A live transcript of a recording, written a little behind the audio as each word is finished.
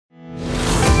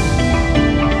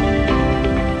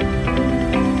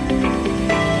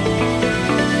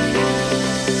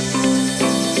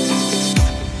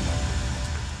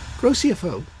Grow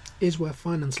CFO is where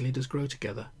finance leaders grow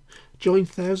together. Join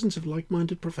thousands of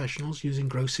like-minded professionals using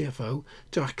Grow CFO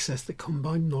to access the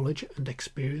combined knowledge and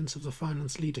experience of the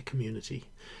finance leader community.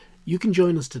 You can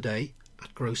join us today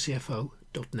at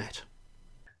growcfo.net.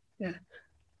 Yeah.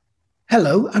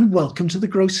 Hello and welcome to the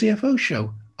Grow CFO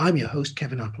show. I'm your host,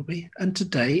 Kevin Appleby, and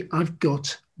today I've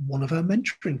got one of our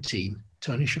mentoring team,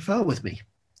 Tony Chaffel, with me.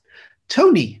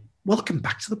 Tony, welcome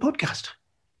back to the podcast.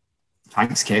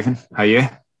 Thanks, Kevin. How are you?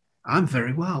 I'm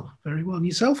very well. Very well. And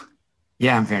yourself?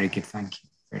 Yeah, I'm very good. Thank you.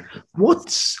 Very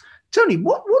good. Tony,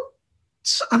 what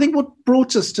I think what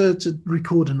brought us to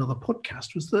record another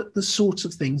podcast was the sorts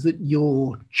of things that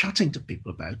you're chatting to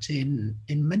people about in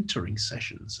mentoring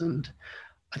sessions. And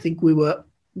I think we were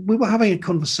having a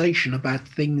conversation about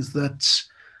things that,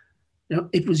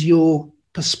 it was your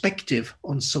perspective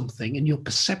on something and your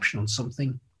perception on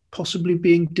something possibly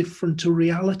being different to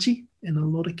reality in a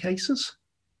lot of cases.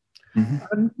 Mm-hmm.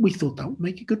 And we thought that would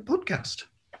make a good podcast.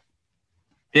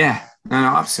 Yeah, no,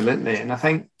 absolutely. And I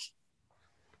think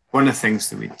one of the things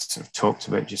that we sort of talked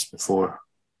about just before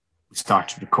we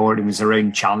started recording was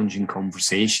around challenging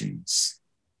conversations.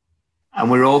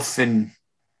 And we're often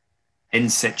in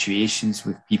situations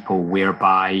with people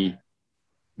whereby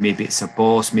maybe it's a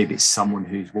boss, maybe it's someone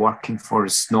who's working for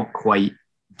us, not quite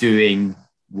doing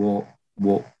what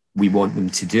we want them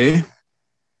to do.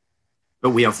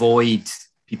 But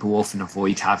people often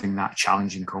avoid having that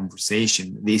challenging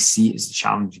conversation. They see it as a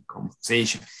challenging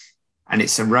conversation. And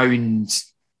it's around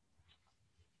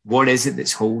what is it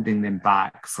that's holding them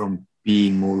back from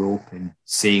being more open,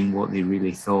 saying what they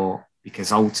really thought,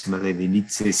 because ultimately they need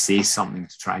to say something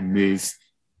to try and move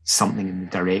something in the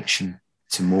direction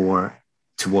to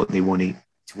what they want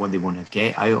to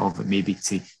get out of it, maybe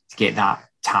to get that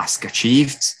task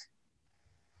achieved.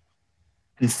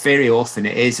 And very often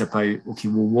it is about, okay,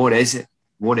 well, what is it?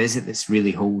 What is it that's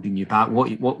really holding you back?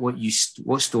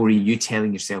 What story are you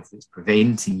telling yourself that's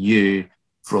preventing you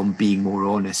from being more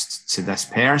honest to this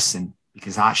person?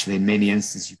 Because actually, in many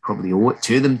instances, you probably owe it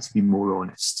to them to be more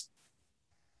honest.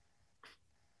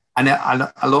 And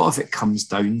a lot of it comes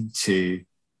down to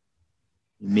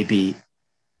maybe,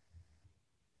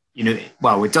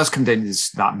 it does come down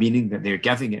to that meaning that they're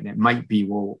giving it. And it might be,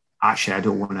 well, actually, I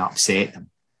don't want to upset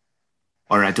them,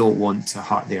 or I don't want to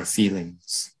hurt their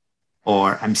feelings,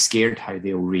 or I'm scared how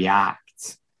they'll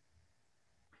react.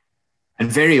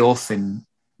 And very often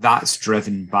that's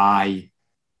driven by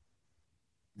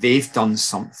they've done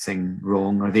something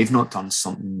wrong, or they've not done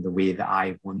something the way that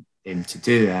I want them to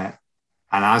do it.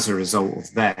 And as a result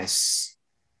of this,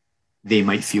 they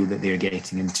might feel that they're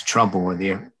getting into trouble, or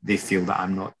they feel that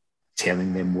I'm not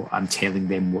telling them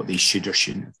what they should or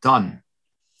shouldn't have done.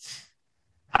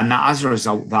 And that as a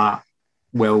result,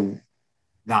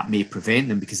 that may prevent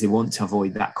them because they want to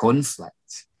avoid that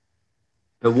conflict.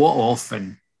 But what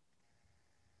often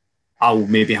I'll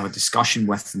maybe have a discussion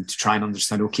with them to try and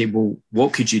understand, okay, well,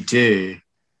 what could you do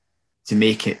to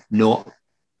make it not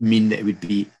mean that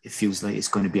it feels like it's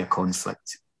going to be a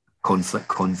conflict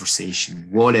conversation?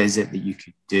 What is it that you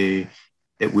could do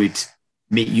that would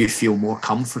make you feel more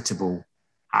comfortable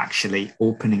actually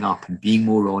opening up and being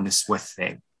more honest with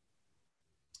them?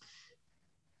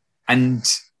 And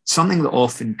something that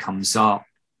often comes up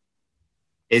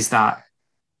is that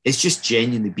it's just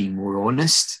genuinely being more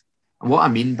honest. And what I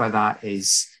mean by that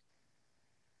is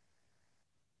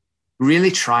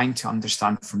really trying to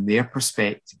understand from their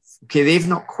perspective, okay, they've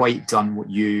not quite done what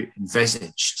you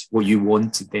envisaged, what you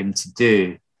wanted them to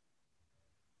do.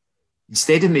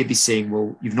 Instead of maybe saying,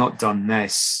 well, you've not done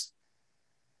this,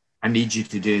 I need you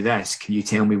to do this. Can you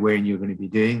tell me when you're going to be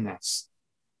doing this?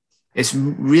 It's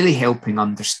really helping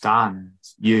understand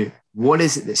what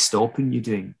is it that's stopping you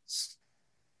doing this?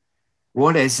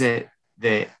 What is it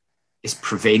that is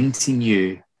preventing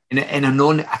you in a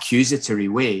non-accusatory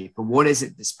way, but what is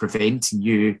it that's preventing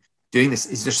you doing this?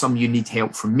 Is there some you need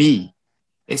help from me?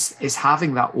 It's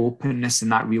having that openness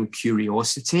and that real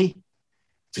curiosity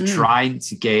to trying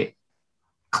to get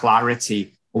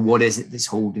clarity on what is it that's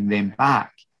holding them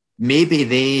back. Maybe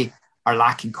they are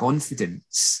lacking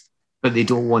confidence, but they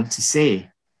don't want to say.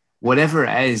 Whatever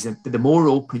it is, the more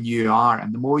open you are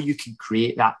and the more you can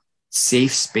create that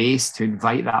safe space to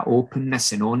invite that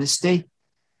openness and honesty,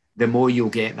 the more you'll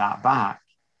get that back.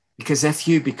 Because if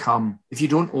you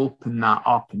don't open that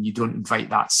up and you don't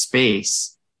invite that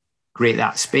space, create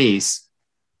that space,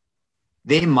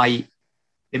 they might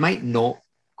not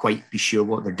quite be sure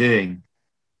what they're doing.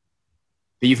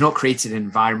 But you've not created an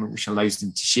environment which allows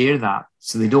them to share that.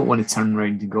 So they don't want to turn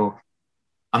around and go,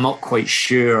 I'm not quite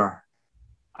sure.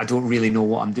 I don't really know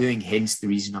what I'm doing, hence the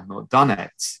reason I've not done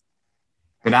it.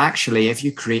 But actually, if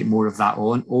you create more of that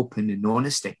open and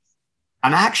honesty,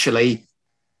 and actually,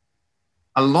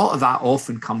 a lot of that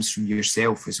often comes from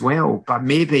yourself as well. But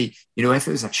maybe, if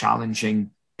it was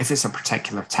if it's a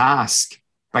particular task,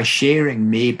 by sharing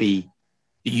maybe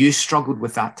that you struggled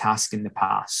with that task in the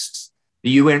past, that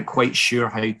you weren't quite sure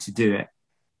how to do it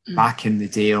back in the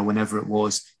day or whenever it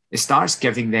was, it starts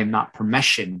giving them that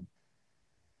permission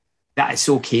that it's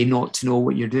okay not to know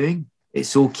what you're doing.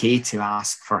 It's okay to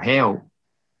ask for help.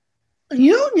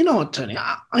 You know what, Tony?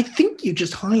 I think you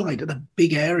just highlighted a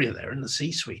big area there in the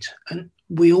C-suite. And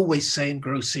we always say in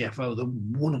Grow CFO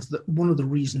that one of the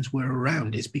reasons we're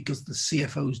around is because the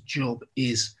CFO's job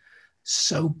is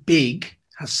so big,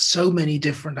 has so many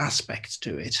different aspects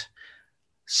to it,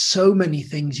 so many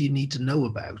things you need to know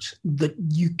about, that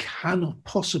you cannot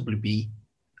possibly be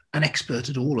an expert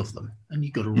at all of them. And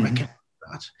you've got to recognize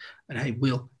that. And hey,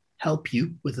 we'll help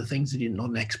you with the things that you're not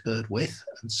an expert with,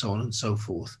 and so on and so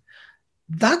forth.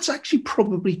 That's actually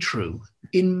probably true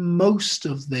in most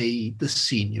of the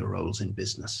senior roles in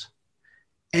business.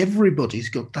 Everybody's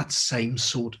got that same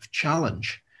sort of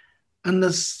challenge. And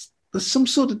there's some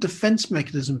sort of defense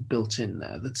mechanism built in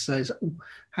there that says, oh,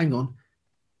 hang on,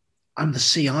 I'm the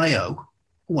CIO.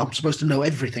 Oh, I'm supposed to know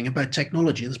everything about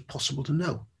technology that's possible to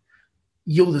know.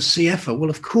 You're the CFO. Well,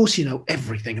 of course you know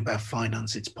everything about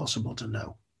finance it's possible to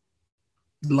know.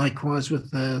 Likewise with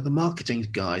the marketing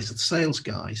guys, the sales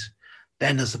guys.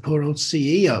 Then there's the poor old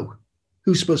CEO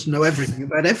who's supposed to know everything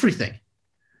about everything.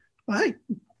 Right?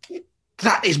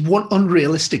 That is one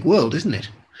unrealistic world, isn't it?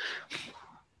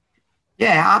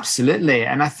 Yeah, absolutely.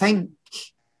 And I think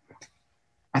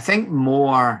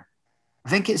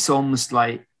it's almost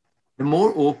like the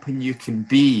more open you can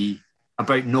be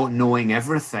about not knowing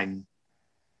everything,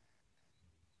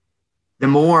 the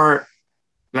more,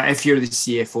 that if you're the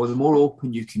CFO, the more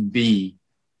open you can be,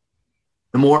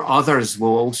 the more others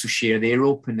will also share their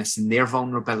openness and their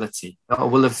vulnerability.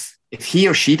 Well, if he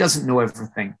or she doesn't know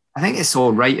everything, I think it's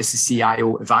all right as a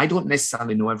CIO if I don't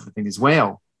necessarily know everything as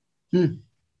well.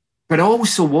 But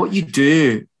also what you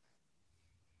do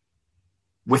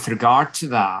with regard to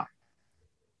that,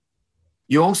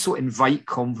 you also invite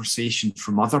conversation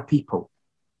from other people.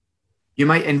 You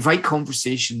might invite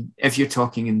conversation if you're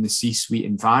talking in the C-suite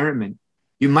environment.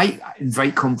 You might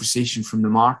invite conversation from the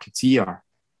marketeer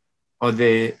or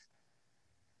the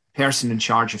person in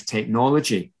charge of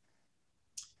technology.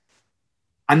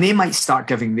 And they might start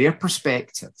giving their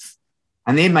perspective,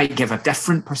 and they might give a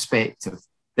different perspective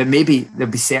that maybe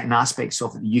there'll be certain aspects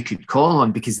of it that you could call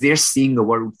on because they're seeing the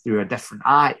world through a different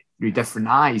eye, through different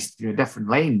eyes, through a different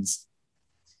lens.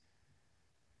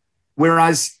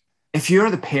 Whereas if you're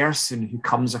the person who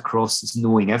comes across as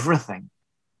knowing everything,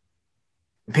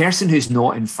 the person who's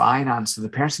not in finance or the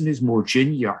person who's more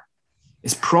junior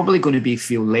is probably going to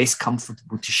feel less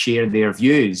comfortable to share their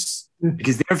views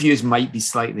because their views might be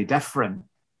slightly different.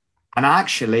 And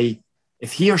actually,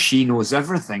 if he or she knows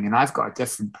everything and I've got a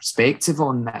different perspective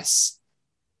on this,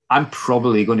 I'm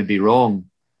probably going to be wrong.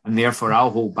 And therefore,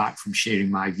 I'll hold back from sharing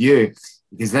my view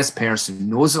because this person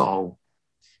knows it all.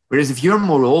 Whereas if you're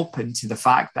more open to the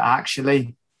fact that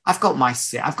actually, I've got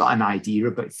an idea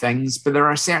about things, but there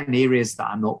are certain areas that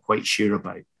I'm not quite sure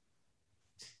about.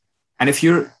 And if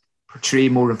you portray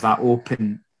more of that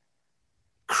open,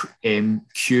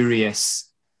 curious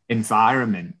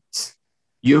environment,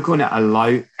 you're going to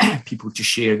allow people to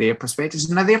share their perspectives.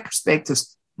 Now, their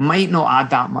perspectives might not add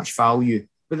that much value,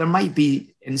 but there might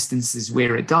be instances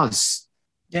where it does.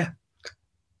 Yeah.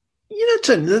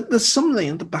 Tony, there's something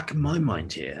in the back of my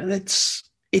mind here, and it's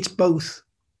both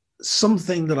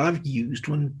something that I've used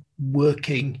when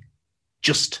working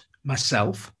just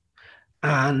myself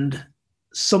and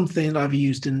something I've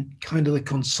used in kind of the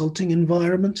consulting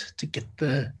environment to get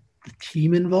the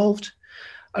team involved.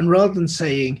 And rather than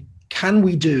saying, can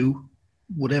we do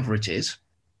whatever it is?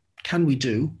 Can we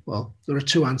do? Well, there are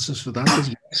two answers for that.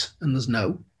 There's yes and there's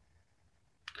no.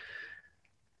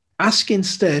 Ask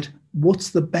instead, what's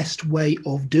the best way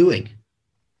of doing?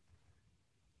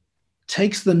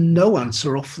 Takes the no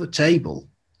answer off the table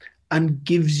and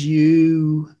gives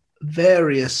you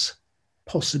various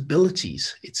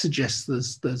possibilities. It suggests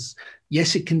there's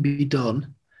yes, it can be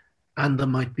done, and there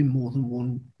might be more than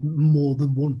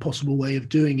one possible way of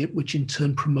doing it, which in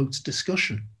turn promotes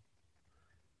discussion.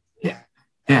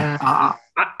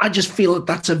 I just feel that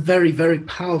that's a very, very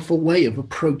powerful way of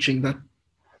approaching that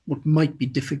what might be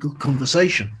difficult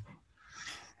conversation.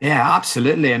 Yeah,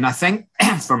 absolutely. And I think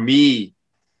for me,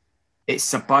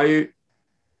 it's about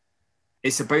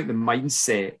the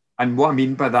mindset. And what I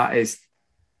mean by that is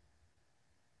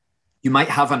you might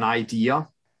have an idea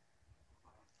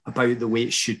about the way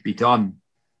it should be done,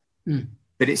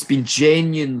 but it's been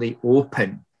genuinely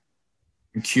open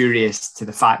and curious to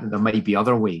the fact that there might be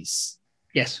other ways.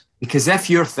 Yes. Because if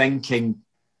you're thinking,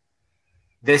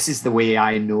 this is the way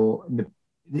I know,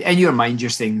 in your mind,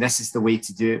 you're saying this is the way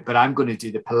to do it, but I'm going to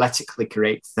do the politically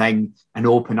correct thing and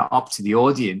open it up to the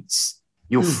audience.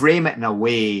 You'll frame it in a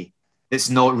way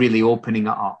that's not really opening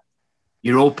it up.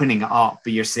 You're opening it up,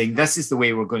 but you're saying, this is the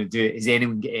way we're going to do it. Does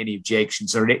anyone get any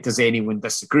objections, or does anyone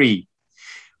disagree?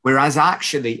 Whereas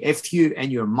actually, if you, in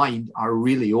your mind, are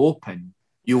really open,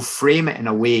 you'll frame it in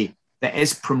a way that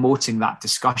is promoting that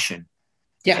discussion.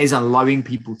 Yeah. Is allowing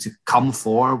people to come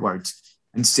forward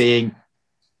and saying,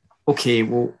 okay,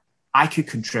 well, I could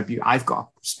contribute. I've got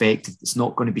a perspective that's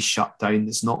not going to be shut down,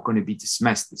 that's not going to be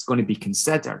dismissed, that's going to be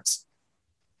considered.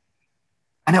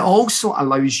 And it also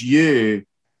allows you,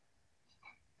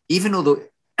 even though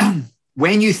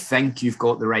when you think you've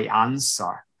got the right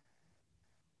answer,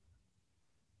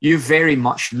 you're very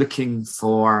much looking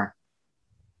for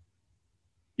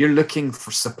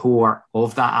support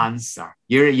of that answer.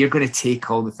 You're going to take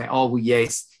all the things. Oh, well,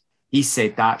 yes, he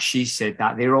said that, she said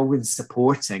that. They're always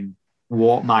supporting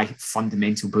what my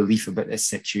fundamental belief about this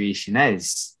situation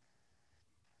is.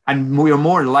 And you're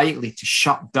more likely to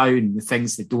shut down the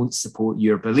things that don't support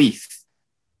your belief.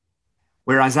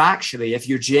 Whereas actually, if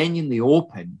you're genuinely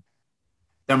open,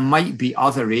 there might be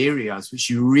other areas which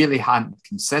you really hadn't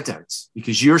considered,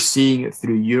 because you're seeing it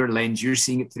through your lens, you're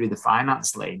seeing it through the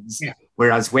finance lens. Yeah.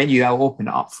 Whereas when you open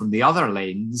it up from the other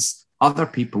lens, other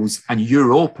people's, and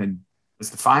you're open as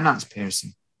the finance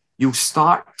person, you'll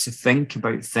start to think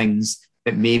about things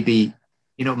that maybe,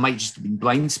 it might just have been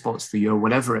blind spots for you or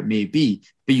whatever it may be,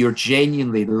 but you're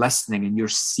genuinely listening and you're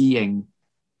seeing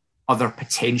other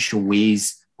potential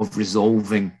ways of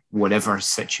resolving whatever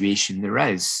situation there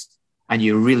is. And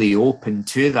you're really open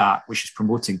to that, which is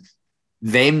promoting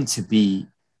them to be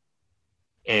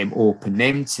open,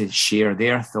 them to share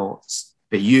their thoughts,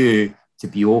 but you to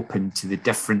be open to the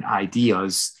different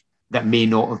ideas that may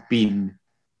not have been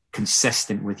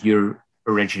consistent with your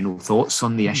original thoughts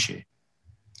on the issue.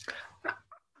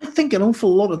 I think an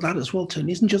awful lot of that as well,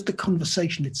 Tony, isn't just the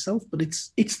conversation itself, but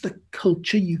it's the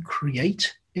culture you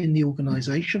create in the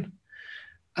organization.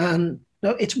 And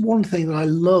it's one thing that I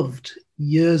loved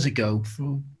years ago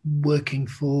from working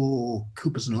for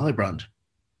Coopers and Lybrand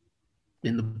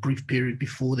in the brief period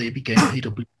before they became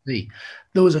PwC.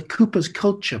 There was a Coopers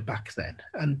culture back then.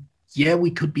 And yeah,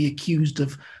 we could be accused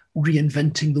of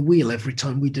reinventing the wheel every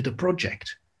time we did a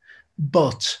project.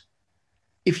 But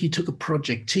if you took a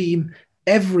project team,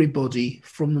 everybody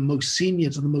from the most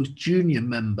senior to the most junior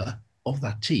member of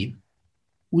that team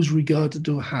was regarded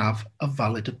to have a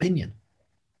valid opinion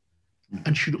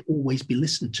and should always be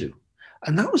listened to.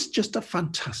 And that was just a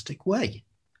fantastic way.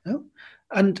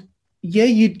 And yeah,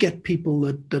 you'd get people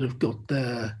that have got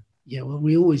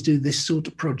we always do this sort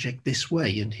of project this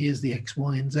way, and here's the X,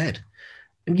 Y, and Z.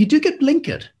 And you do get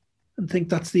blinkered and think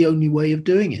that's the only way of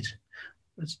doing it.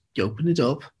 You open it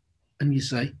up and you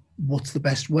say, what's the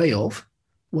best way of?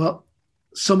 Well,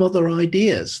 some other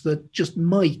ideas that just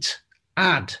might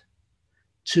add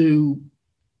to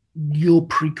your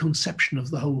preconception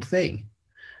of the whole thing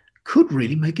could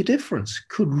really make a difference,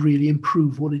 could really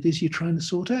improve what it is you're trying to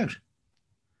sort out.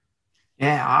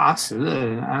 Yeah,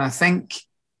 absolutely. And I think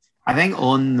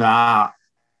on that,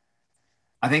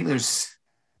 there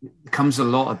comes a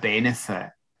lot of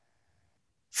benefit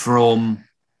from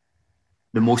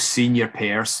the most senior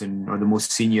person or the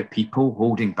most senior people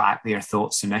holding back their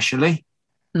thoughts initially,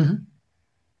 and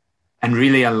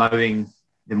really allowing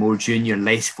the more junior,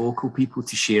 less vocal people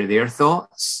to share their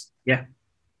thoughts. Yeah.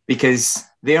 Because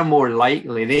they're more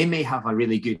likely, they may have a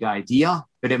really good idea,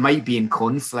 but it might be in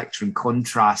conflict or in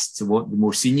contrast to what the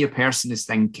more senior person is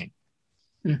thinking.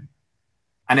 Mm.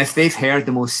 And if they've heard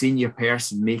the most senior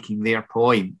person making their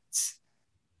point,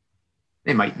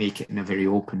 they might make it in a very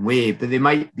open way, but they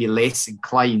might be less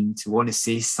inclined to want to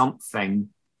say something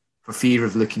for fear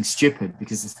of looking stupid,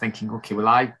 because they're thinking, okay, well,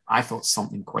 I thought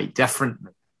something quite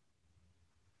differently.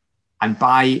 And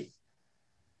by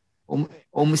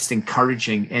almost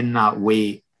encouraging in that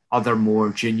way other more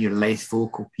junior, less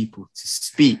vocal people to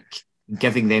speak, and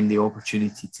giving them the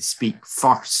opportunity to speak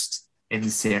first in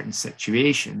certain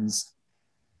situations,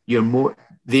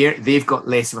 they've got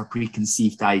less of a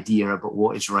preconceived idea about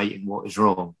what is right and what is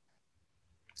wrong.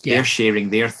 Yeah. They're sharing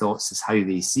their thoughts as how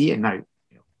they see it. Now,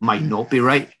 might not be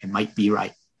right, it might be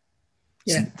right.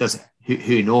 Yeah.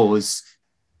 Who knows?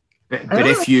 But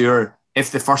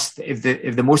if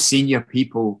the most senior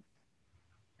people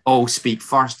all speak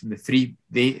first, and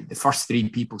the first three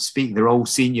people speak, they're all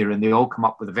senior and they all come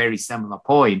up with a very similar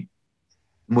point,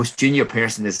 the most junior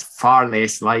person is far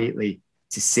less likely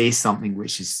say something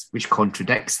which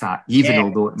contradicts that, even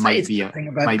although it might be a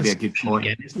good point,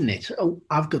 again, isn't it? Oh,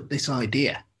 I've got this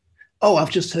idea. Oh,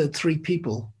 I've just heard three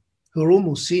people who are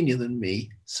almost senior than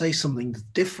me say something that's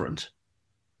different.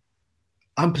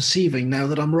 I'm perceiving now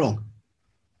that I'm wrong.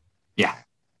 Yeah.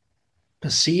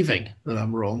 Perceiving that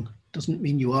I'm wrong doesn't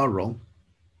mean you are wrong.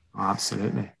 Oh,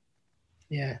 absolutely.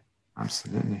 Yeah.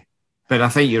 Absolutely. But I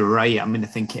think you're right. I mean, I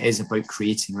think it is about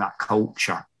creating that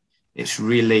culture. It's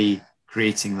really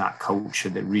creating that culture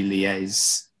that really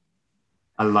is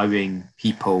allowing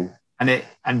people, and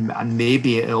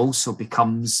maybe it also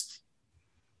becomes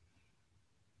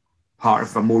part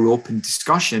of a more open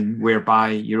discussion,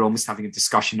 whereby you're almost having a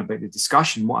discussion about the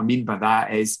discussion. What I mean by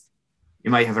that is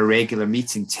you might have a regular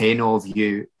meeting, 10 of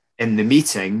you in the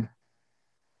meeting,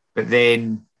 but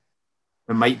then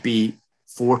there might be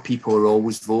 4 people who are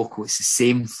always vocal. It's the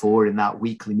same 4 in that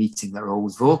weekly meeting that are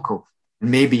always vocal. And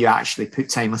maybe you actually put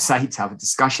time aside to have a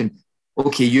discussion.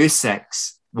 Okay, you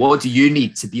 6, what do you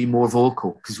need to be more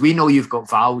vocal? Because we know you've got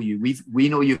value. We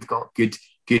know you've got good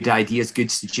ideas, good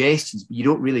suggestions, but you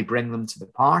don't really bring them to the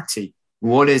party.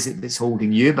 What is it that's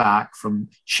holding you back from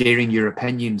sharing your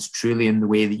opinions truly in the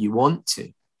way that you want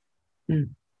to?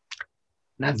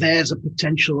 Now, there's a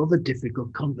potential other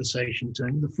difficult conversation,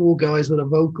 Tim. The 4 guys that are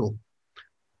vocal.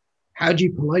 How do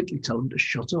you politely tell them to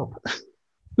shut up?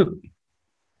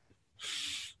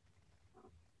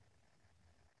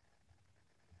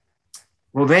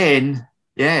 Well, then,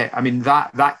 yeah, I mean,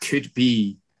 that could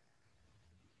be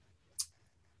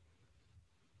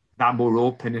that more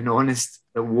open and honest.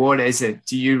 But what is it?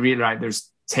 Do you realize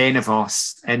there's 10 of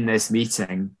us in this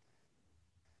meeting?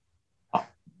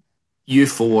 You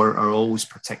 4 are always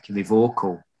particularly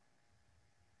vocal.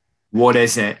 What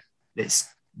is it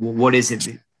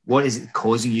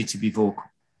causing you to be vocal?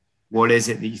 What is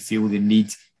it that you feel the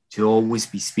need to always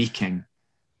be speaking?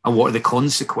 And what are the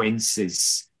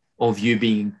consequences of you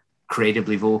being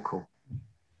incredibly vocal?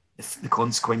 The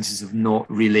consequences of not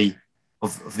really,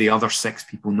 of the other 6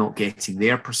 people not getting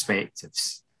their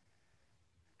perspectives.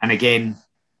 And again,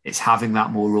 it's having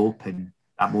that more open,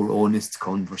 that more honest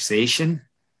conversation.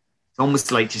 It's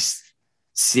almost like just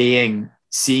seeing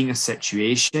a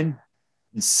situation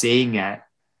and saying it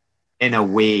in a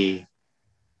way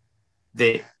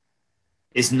that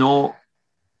is not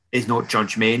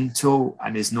judgmental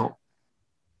and is not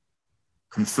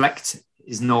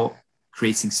is not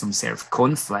creating some sort of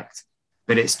conflict,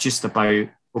 but it's just about,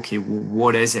 okay, well,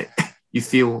 what is it? You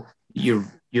feel you're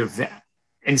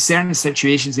in certain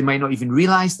situations, they might not even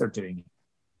realize they're doing it.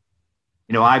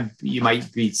 You know, you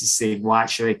might be just saying, well,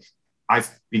 actually, I've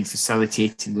been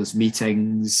facilitating those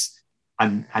meetings,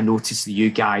 and I notice that you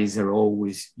guys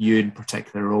you in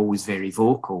particular are always very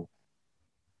vocal.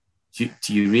 Do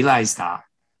you realize that?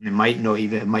 And it might not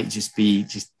even, it might just be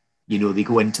they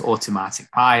go into automatic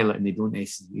pilot and they don't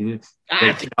necessarily.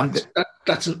 I think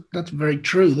that's very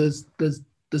true.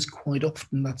 There's quite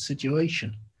often that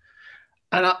situation.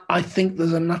 And I think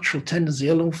there's a natural tendency,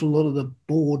 an awful lot of the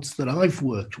boards that I've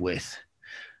worked with,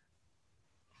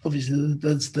 obviously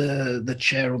there's the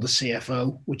chair or the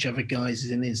CFO, whichever guys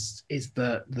is in is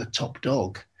the top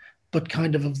dog, but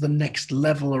kind of the next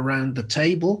level around the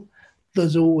table,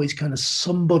 there's always kind of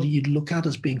somebody you'd look at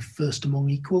as being first among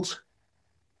equals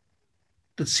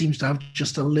that seems to have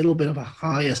just a little bit of a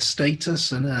higher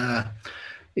status, and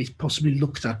is possibly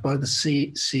looked at by the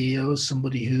CEO as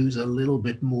somebody who's a little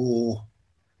bit more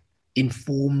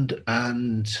informed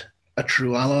and a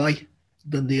true ally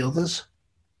than the others.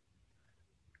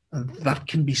 And that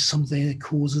can be something that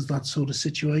causes that sort of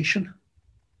situation.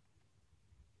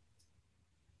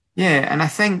 Yeah, and I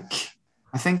think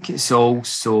it's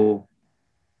also,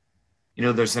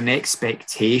 there's an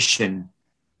expectation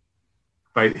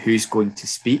about who's going to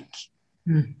speak.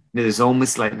 There's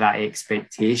almost like that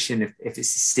expectation, if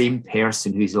it's the same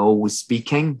person who's always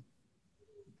speaking,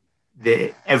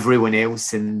 that everyone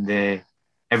else in the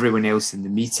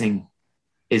meeting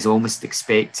is almost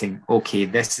expecting, okay,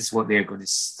 this is what they're going to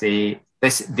say.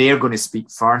 They're going to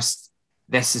speak first.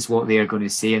 This is what they're going to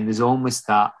say. And there's almost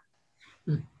that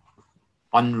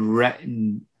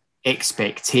unwritten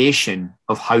expectation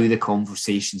of how the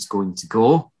conversation's going to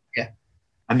go. Yeah.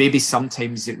 And maybe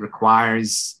sometimes it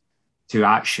requires to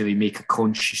actually make a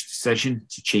conscious decision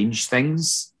to change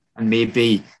things, and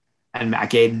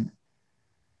again,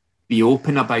 be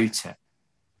open about it.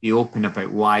 Be open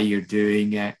about why you're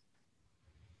doing it,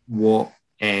 what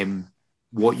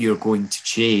you're going to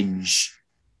change,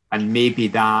 and maybe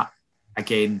that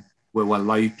again will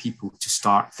allow people to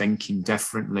start thinking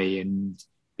differently and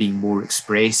being more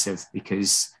expressive,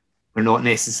 because we're not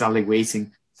necessarily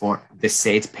waiting for the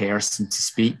said person to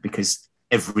speak, because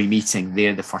every meeting,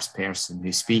 they're the first person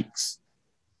who speaks.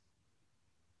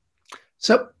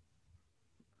 So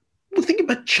we'll think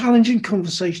about challenging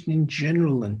conversation in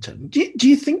general, then, Tim. Do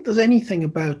you think there's anything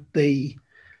about the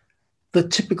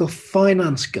typical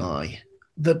finance guy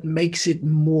that makes it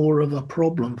more of a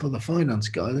problem for the finance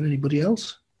guy than anybody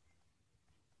else?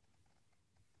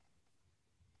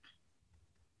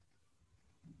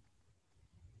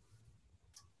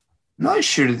 I'm not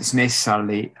sure it's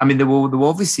necessarily. I mean, there will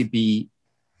obviously be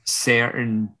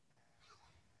certain.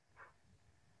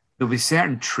 There'll be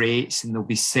certain traits and there'll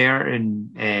be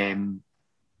certain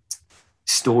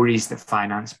stories that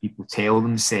finance people tell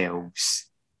themselves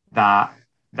that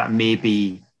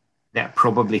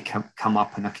probably come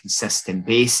up on a consistent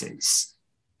basis.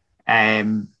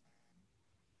 One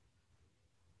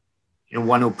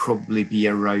will probably be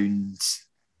around,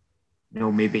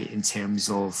 maybe in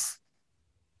terms of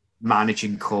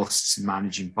managing costs and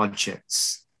managing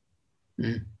budgets.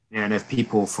 And if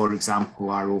people, for example,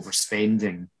 are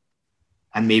overspending,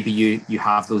 and maybe you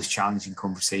have those challenging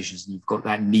conversations and you've got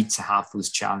that need to have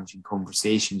those challenging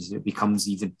conversations, it becomes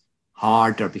even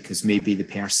harder because maybe the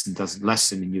person doesn't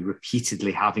listen and you're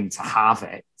repeatedly having to have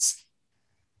it.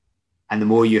 And the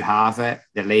more you have it,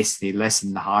 the less they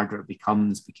listen, the harder it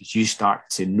becomes because you start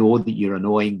to know that you're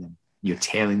annoying them. You're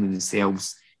telling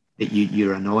themselves that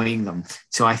you're annoying them.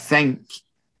 So I think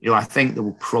there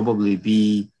will probably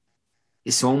be,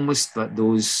 it's almost like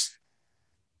those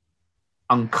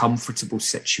uncomfortable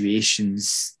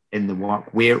situations in the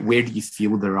work. Where do you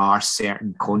feel there are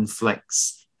certain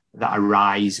conflicts that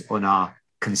arise on a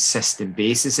consistent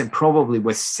basis, and probably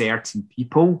with certain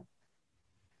people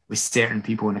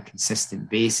on a consistent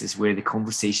basis where the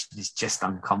conversation is just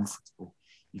uncomfortable.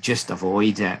 You just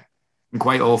avoid it. And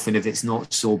quite often, if it's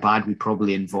not so bad, we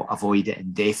probably avoid it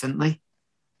indefinitely.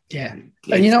 Yeah. And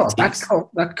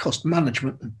that cost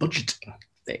management and budgeting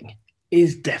thing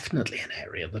is definitely an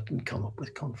area that can come up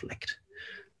with conflict.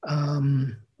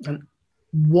 And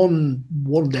one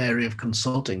area of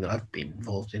consulting that I've been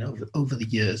involved in over the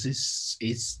years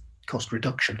is cost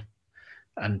reduction,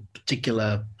 and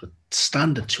particular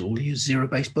standard tool use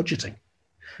zero-based budgeting.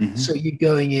 Mm-hmm. So you're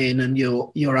going in and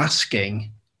you're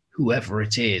asking whoever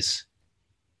it is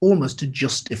almost to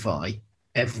justify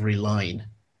every line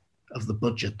of the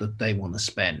budget that they want to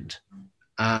spend.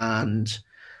 And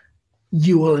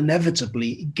you will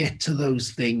inevitably get to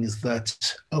those things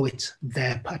that, it's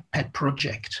their pet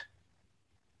project.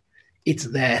 It's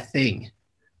their thing.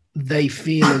 They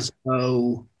feel as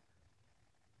though,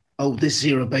 this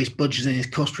zero-based budgeting is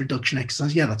cost reduction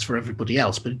exercise. Yeah, that's for everybody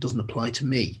else, but it doesn't apply to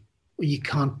me. Well, you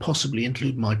can't possibly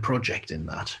include my project in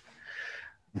that.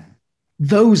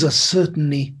 Those are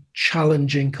certainly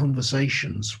challenging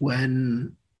conversations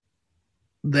when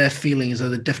they're feeling as though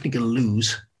they're definitely going to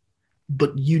lose,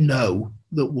 but that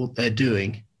what they're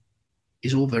doing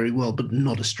is all very well, but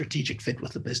not a strategic fit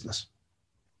with the business.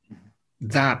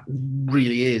 That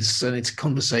really is, and it's a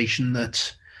conversation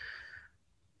that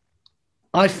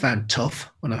I found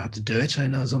tough when I had to do it.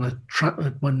 And I was on a track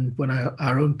when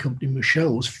our own company,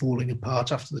 Michelle, was falling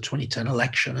apart after the 2010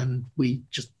 election, and we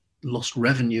just lost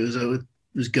revenue as though it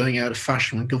was going out of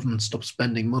fashion when government stopped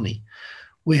spending money.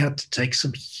 We had to take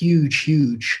some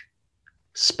huge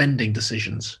spending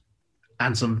decisions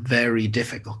and some very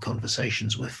difficult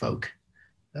conversations with folk.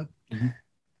 Mm-hmm.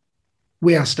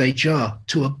 We asked HR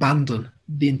to abandon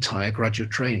the entire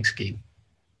graduate training scheme.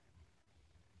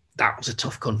 That was a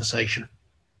tough conversation.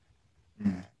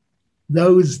 Mm.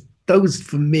 Those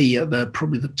for me are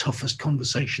probably the toughest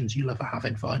conversations you'll ever have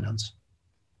in finance.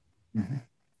 Mm-hmm.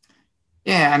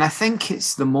 Yeah, and I think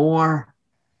it's the more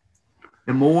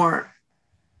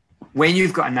when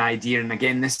you've got an idea, and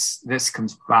again, this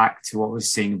comes back to what I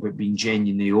was saying about being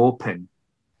genuinely open.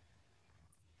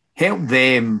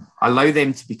 Allow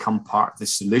them to become part of the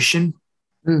solution.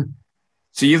 Mm.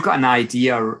 So you've got an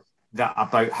idea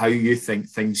about how you think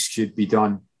things should be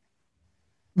done.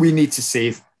 We need to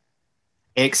save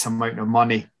X amount of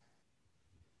money.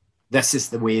 This is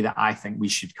the way that I think we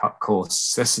should cut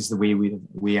costs. This is the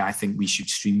way I think we should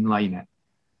streamline it.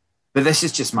 But this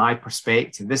is just my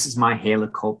perspective. This is my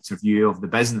helicopter view of the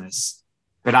business.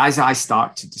 But as I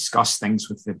start to discuss things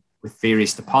with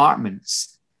various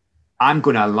departments, I'm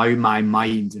going to allow my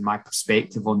mind and my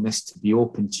perspective on this to be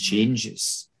open to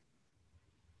changes.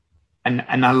 And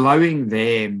allowing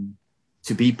them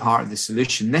to be part of the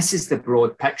solution. This is the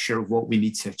broad picture of what we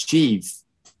need to achieve.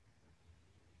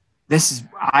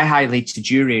 I highlighted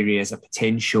your area as a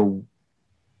potential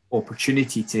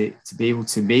opportunity to be able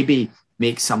to maybe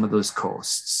make some of those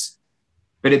costs.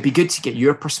 But it'd be good to get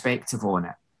your perspective on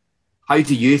it. How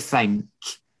do you think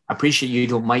I appreciate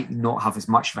you might not have as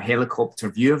much of a helicopter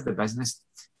view of the business,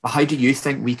 but how do you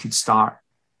think we could start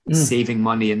saving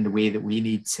money in the way that we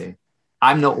need to?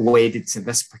 I'm not wedded to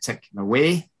this particular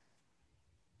way,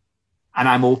 and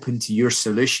I'm open to your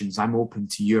solutions. I'm open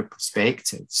to your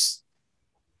perspectives.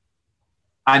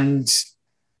 And as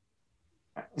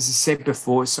I said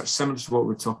before, it's sort of similar to what we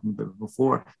were talking about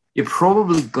before, you're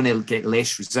probably going to get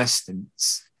less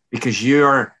resistance because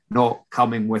you're not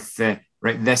coming with the,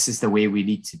 right, this is the way we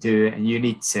need to do it, and you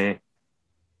need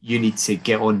to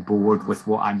get on board with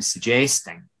what I'm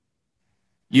suggesting.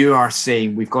 You are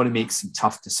saying we've got to make some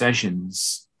tough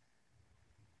decisions.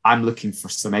 I'm looking for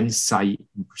some insight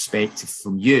and perspective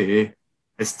from you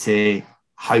as to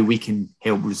how we can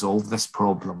help resolve this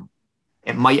problem.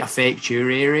 It might affect your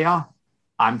area.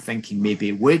 I'm thinking maybe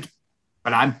it would,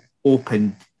 but I'm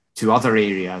open to other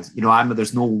areas. You know,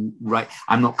 there's no right.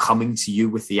 I'm not coming to you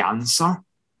with the answer.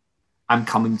 I'm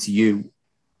coming to you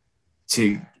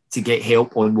to get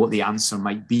help on what the answer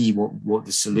might be, what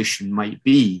the solution might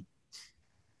be.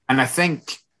 And I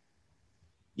think,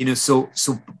 you know, so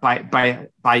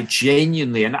by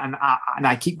genuinely, and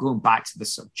I keep going back to the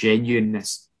sort of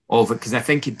genuineness of it, because I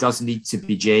think it does need to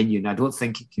be genuine. I don't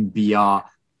think it can be a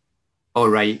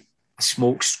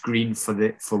smoke screen for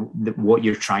what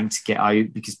you're trying to get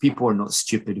out, because people are not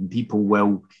stupid, and people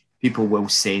will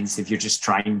sense if you're just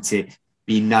trying to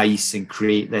be nice and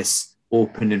create this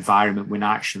open environment when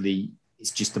actually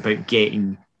it's just about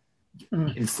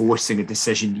enforcing a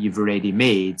decision that you've already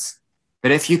made.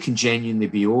 But if you can genuinely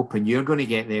be open, you're going to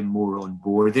get them more on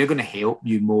board. They're going to help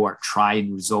you more try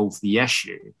and resolve the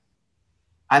issue.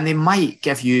 And they might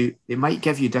give you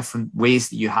different ways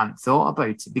that you hadn't thought about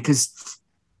it. Because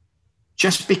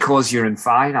just because you're in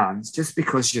finance, just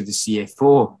because you're the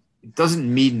CFO, it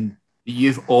doesn't mean that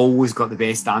you've always got the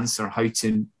best answer how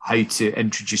to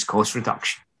introduce cost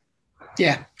reduction.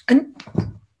 Yeah. And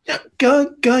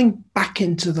going back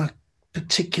into that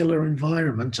particular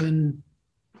environment, and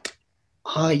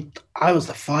I was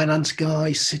the finance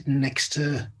guy sitting next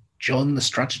to John, the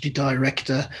strategy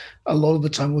director. A lot of the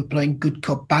time we're playing good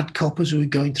cop, bad cop as we were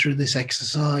going through this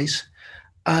exercise.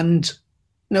 And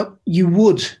you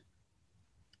would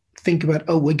think about,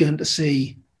 we're going to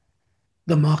see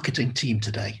the marketing team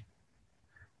today.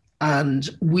 And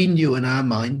we knew in our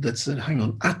mind that, hang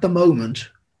on, at the moment,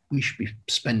 we should be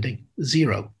spending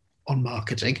zero on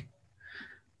marketing.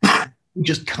 We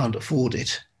just can't afford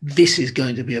it. This is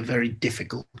going to be a very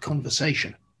difficult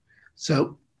conversation.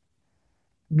 So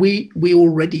we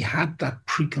already had that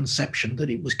preconception that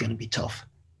it was going to be tough,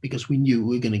 because we knew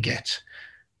we were going to get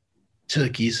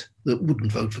turkeys that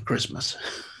wouldn't vote for Christmas.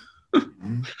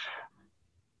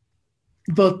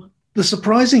 But the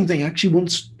surprising thing, actually,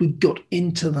 once we got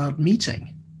into that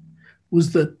meeting,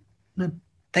 was that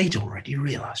they'd already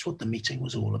realized what the meeting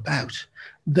was all about.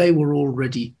 They were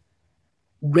already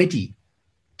ready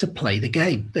to play the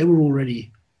game. They were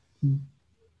already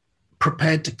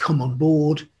prepared to come on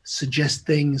board, suggest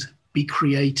things, be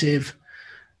creative.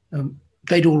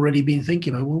 They'd already been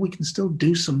thinking, we can still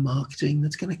do some marketing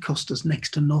that's going to cost us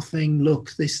next to nothing.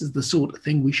 Look, this is the sort of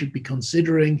thing we should be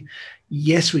considering.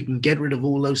 Yes, we can get rid of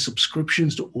all those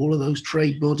subscriptions to all of those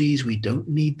trade bodies. We don't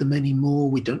need them anymore.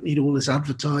 We don't need all this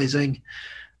advertising.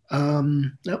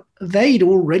 They'd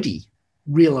already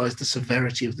realized the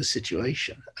severity of the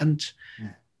situation. And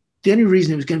the only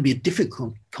reason it was going to be a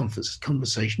difficult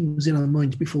conversation was in our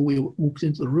minds before we walked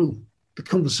into the room. The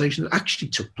conversation that actually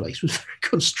took place was very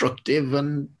constructive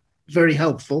and very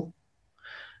helpful,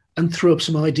 and threw up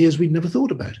some ideas we'd never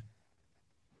thought about.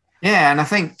 Yeah, and I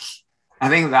think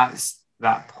that's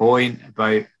that point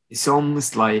about, it's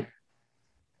almost like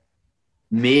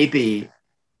maybe,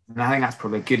 and I think that's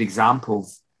probably a good example of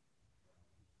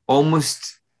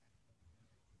almost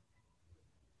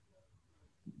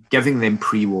giving them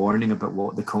pre-warning about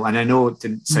what they call, and I know it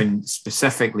didn't sound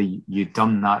specifically you'd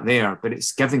done that there, but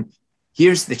it's giving,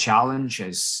 here's the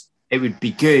challenges. It would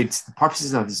be good, the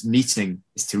purposes of this meeting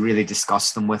is to really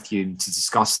discuss them with you and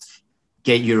to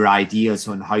get your ideas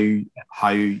on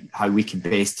how we can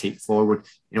best take forward,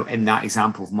 in that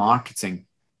example of marketing.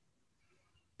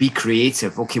 Be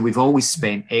creative. Okay, we've always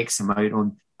spent X amount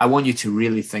on, I want you to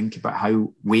really think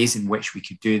about ways in which we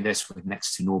could do this with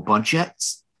next to no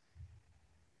budgets,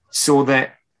 so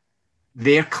that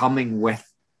they're coming with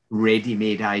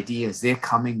ready-made ideas. They're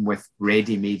coming with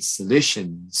ready-made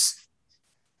solutions.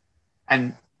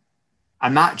 And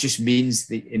that just means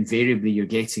that invariably you're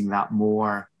getting that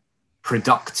more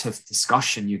productive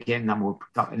discussion. You're getting that more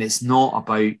productive. And it's not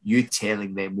about you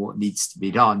telling them what needs to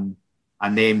be done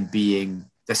and them being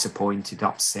disappointed,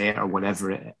 upset, or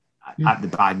whatever at the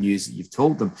bad news that you've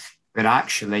told them. But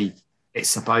actually,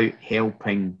 it's about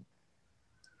helping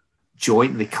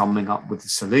jointly coming up with a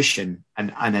solution.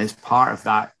 And as part of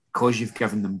that, because you've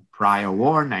given them prior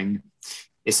warning,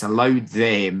 it's allowed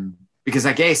them, because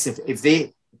I guess if they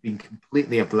had been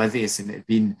completely oblivious and it had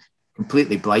been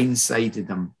completely blindsided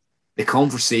them, the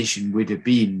conversation would have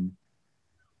been,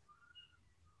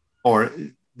 or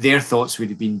their thoughts would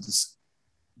have been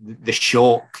the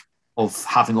shock of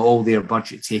having all their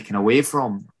budget taken away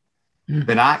from them.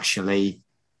 But actually,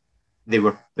 they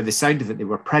were, by the sound of it, they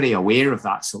were pretty aware of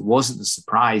that. So it wasn't a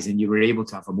surprise. And you were able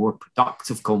to have a more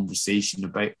productive conversation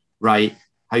about, right,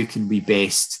 how can we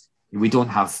best, we don't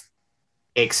have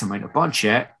X amount of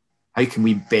budget, how can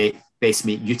we best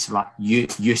make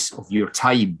use of your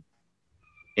time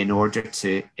in order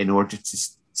to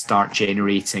start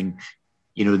generating,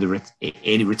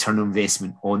 any return on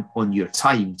investment on your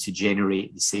time to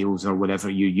generate the sales or whatever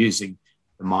you're using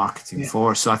the marketing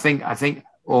for. So I think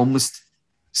almost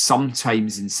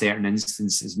sometimes in certain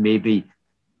instances, maybe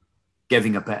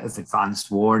giving a bit of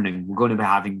advanced warning, we're going to be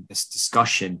having this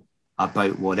discussion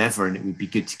about whatever, and it would be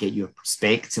good to get your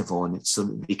perspective on it so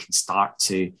that they can start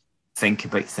to think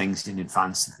about things in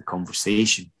advance of the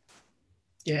conversation.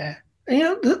 Yeah.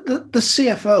 The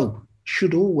CFO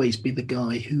should always be the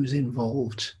guy who's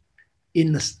involved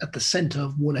at the center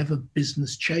of whatever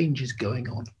business change is going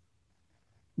on.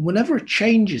 Whenever a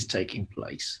change is taking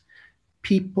place,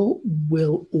 people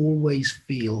will always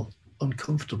feel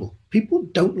uncomfortable. People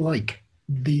don't like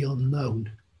the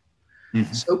unknown.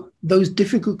 Mm-hmm. So those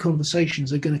difficult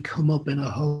conversations are going to come up in a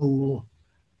whole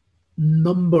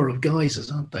number of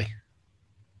guises, aren't they?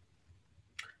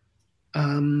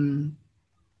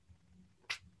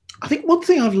 I think one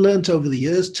thing I've learned over the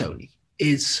years, Tony,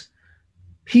 is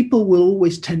people will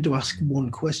always tend to ask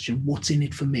one question: what's in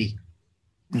it for me?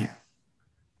 Yeah.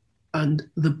 And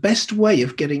the best way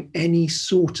of getting any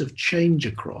sort of change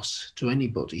across to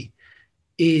anybody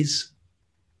is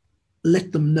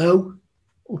let them know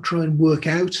or try and work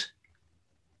out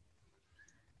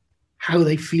how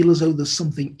they feel as though there's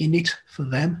something in it for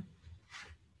them.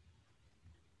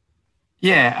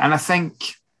 Yeah, and I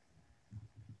think,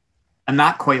 and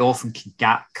that quite often can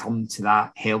come to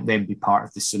that, help them be part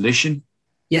of the solution.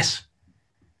 Yes.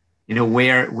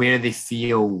 Where they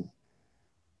feel,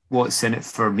 what's in it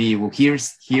for me? Well,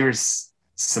 here's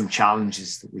some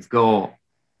challenges that we've got.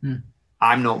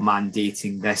 I'm not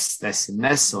mandating this, and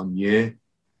this on you,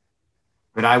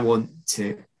 but I want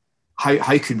to,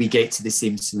 how could we get to the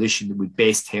same solution that would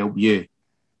best help you?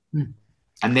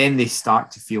 And then they start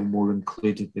to feel more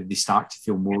included, and they start to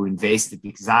feel more invested,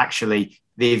 because actually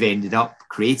they've ended up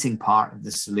creating part of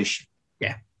the solution.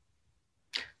 Yeah.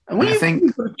 And when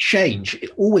you've got to change, it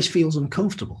always feels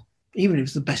uncomfortable, even if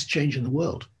it's the best change in the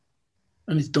world.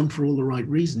 And it's done for all the right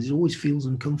reasons. It always feels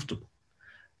uncomfortable.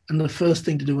 And the first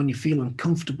thing to do when you feel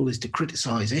uncomfortable is to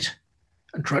criticize it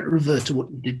and try to revert to what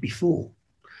you did before.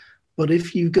 But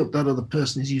if you've got that other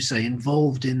person, as you say,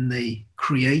 involved in the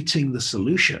creating the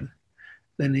solution,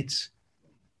 then it's,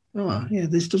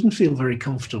 this doesn't feel very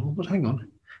comfortable, but hang on.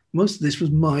 Most of this was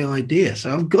my idea,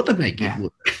 so I've got to make it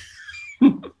work.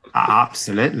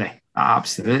 Absolutely.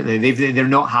 They're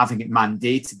not having it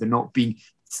mandated. They're not being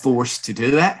forced to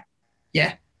do it.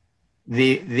 Yeah.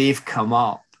 They've come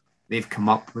up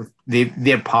with,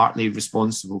 they're partly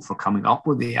responsible for coming up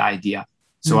with the idea.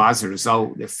 So as a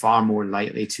result, they're far more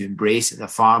likely to embrace it. They're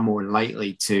far more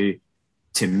likely to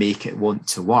make it want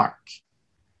to work.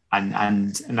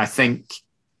 And I think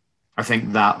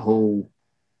that whole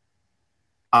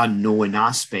unknown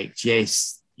aspect,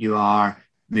 yes, you are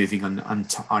moving on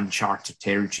uncharted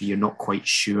territory. You're not quite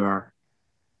sure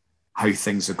how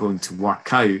things are going to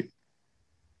work out.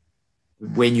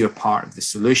 When you're part of the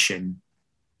solution,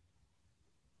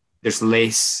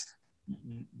 you're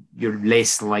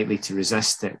less likely to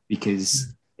resist it,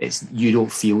 because you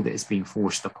don't feel that it's being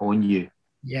forced upon you.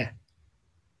 Yeah.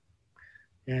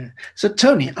 So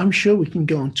Tony, I'm sure we can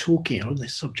go on talking on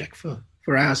this subject for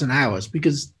hours and hours,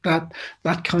 because that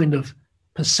kind of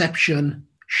perception,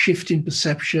 shift in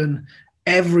perception,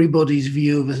 everybody's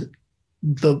view of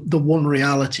the one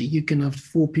reality. You can have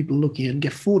four people looking and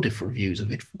get four different views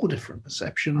of it, four different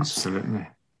perceptions. Absolutely.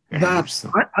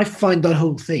 I find that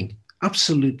whole thing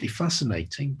absolutely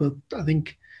fascinating. But I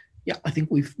think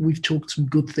we've talked some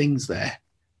good things there,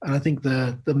 and I think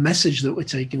the message that we're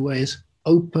taking away is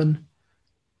open,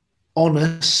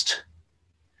 honest.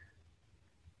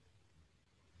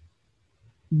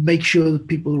 Make sure that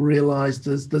people realize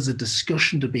there's a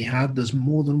discussion to be had. There's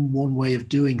more than one way of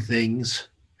doing things,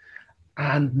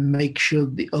 and make sure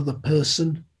the other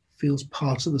person feels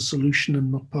part of the solution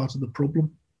and not part of the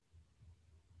problem.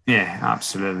 Yeah,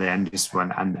 absolutely. And just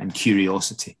and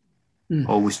curiosity.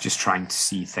 always just trying to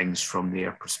see things from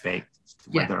their perspective,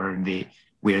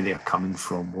 where they're coming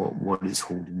from, what is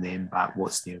holding them back,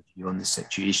 what's their view on the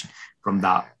situation, from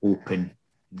that open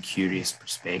and curious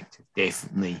perspective.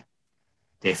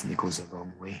 Definitely goes a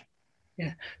long way.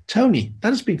 Yeah. Tony, that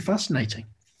has been fascinating.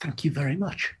 Thank you very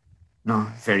much. No,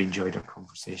 very enjoyed our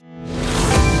conversation.